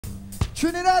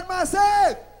Trinidad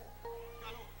massive.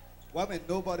 What mean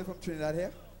nobody from Trinidad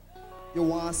here? You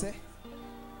want to say?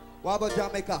 What about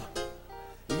Jamaica?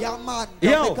 Yeah man,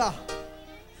 Jamaica. Yo.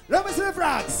 Let me see the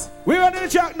flags. We're on the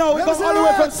track now. We come all the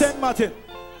way from St. Martin.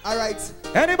 Alright.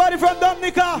 Anybody from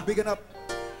Dominica? Big up.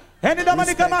 Any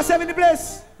Dominica massive in the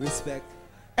place? Respect.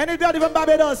 Anybody from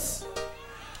Barbados?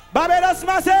 Barbados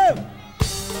massive.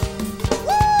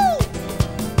 Woo!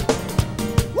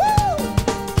 Woo!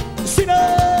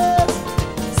 Sinners!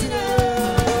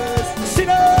 Sinners!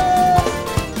 Sinners!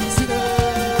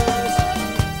 Sinners!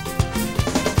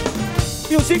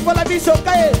 Music for la vie so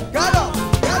cae. Gala!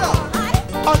 Gala!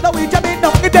 Although we jamming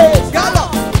down the days. Gala!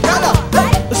 Gala!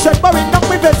 Shed boring down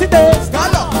with the days.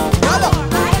 Gala! Gala!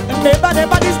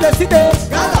 Never these blessed days.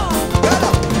 Gala!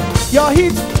 Gala! Your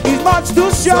heat is much too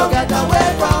strong. So get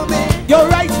away from me. You're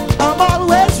right, I'm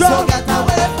always wrong. So get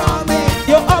away from me.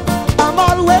 You're up, I'm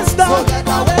always down. So get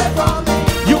away from me.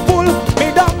 You pull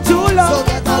me down too long. So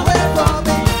get away from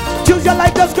me. Choose your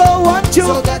life, just go on choose.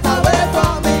 So get away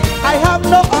from me. I have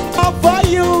no offer for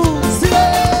you.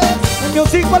 Yes.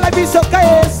 Music for life is so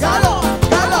chaos. Galo,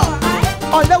 galo.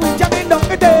 Although we jamming down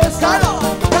the days. Galo,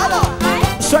 galo.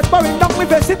 Sweat pouring down with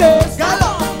the days.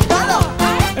 Galo, galo.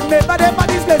 Never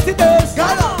these blessed days.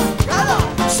 Galo, galo.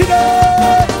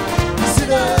 Sinners,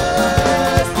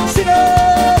 Sinners,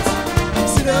 sinners,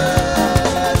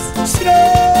 sinners,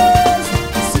 sinners,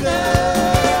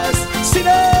 sinners,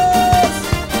 sinners.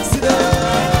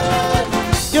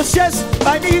 sinners. You stress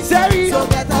my misery. So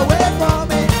get away from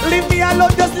me. Leave me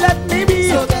alone, just let me be.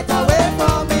 So get away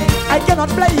from me. I cannot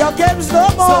play your games no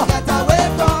So more. get away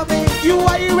from me. You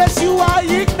are erased, you are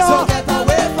So ignored. get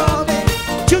away from me.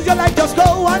 Choose your life, just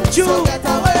go and So choose. get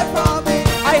away from me.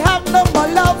 I have no more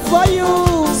love for you.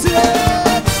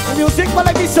 Yes. Music for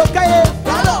like this, okay?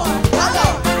 Galo, galo.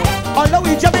 Although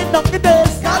we jamming down the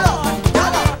days. Galo,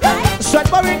 galo. Sweat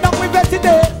pouring down with the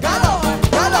days. Galo,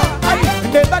 galo.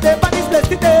 Never these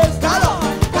blessed days. Galo,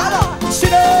 galo.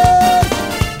 Sinners,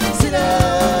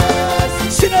 Sinners,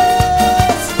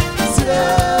 sinners,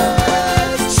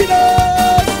 sinners,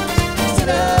 sinners,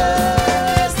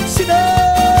 sinners,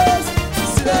 sinners.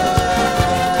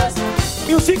 sinners.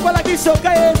 Music for like this,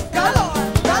 okay? Galo,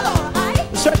 galo.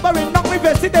 Sweat pouring down with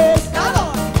the days. Galo,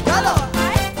 galo.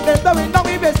 Never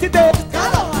with the days.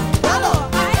 Galo, galo.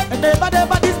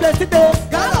 Never these blessed days.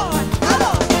 Galo, galo.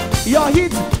 Your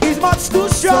heat is much too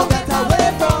So strong. get away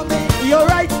from me. You're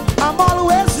right, I'm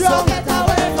always So wrong. get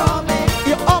away from me.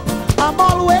 You're up, I'm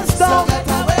always So down. get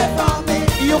away from me.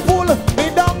 You pull me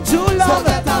down too So long.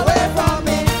 get away from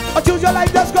me. Or choose your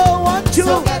life, just go on So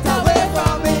choose. get away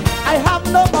from me. I have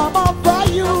no more for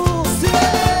you.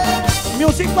 Yes.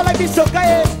 Music for like this,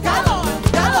 okay? Galo,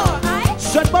 galo.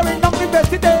 Sweat pouring down the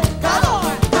best day. Galo,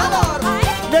 galo.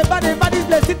 Never this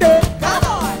blessed day.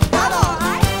 Galo, galo.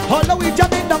 Although we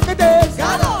jamming down the days.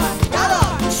 Galo, galo.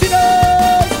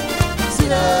 Sinners,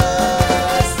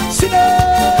 Sinners,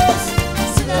 sinners,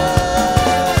 sinners,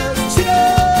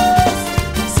 sinners,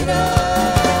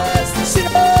 sinners,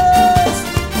 sinners.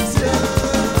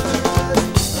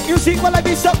 sinners. Music for like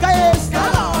this, okay?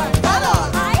 Galo, galo.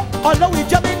 Although we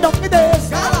jamming down the days.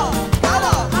 Galo,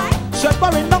 galo. Sweat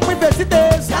pouring down with the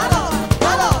days. Galo,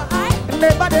 galo.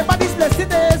 Never this blessed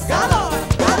days. Galo,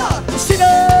 galo.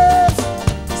 Sinners,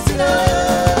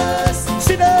 Sinners,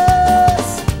 sinners,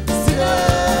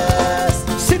 sinners,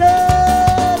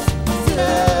 sinners,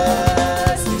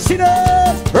 sinners.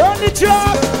 sinners. Run the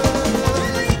track.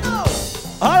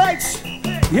 All right.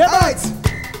 Yeah, man. Alright.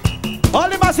 All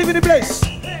the massive in the place.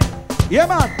 Yeah,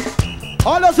 man.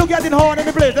 All those who getting horn in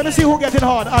the place. Let me see who getting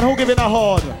horn and who giving a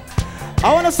horn.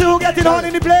 I want to see who getting horn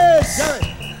in the place.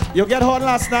 You get horn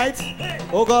last night?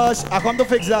 Oh gosh, I come to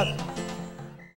fix that.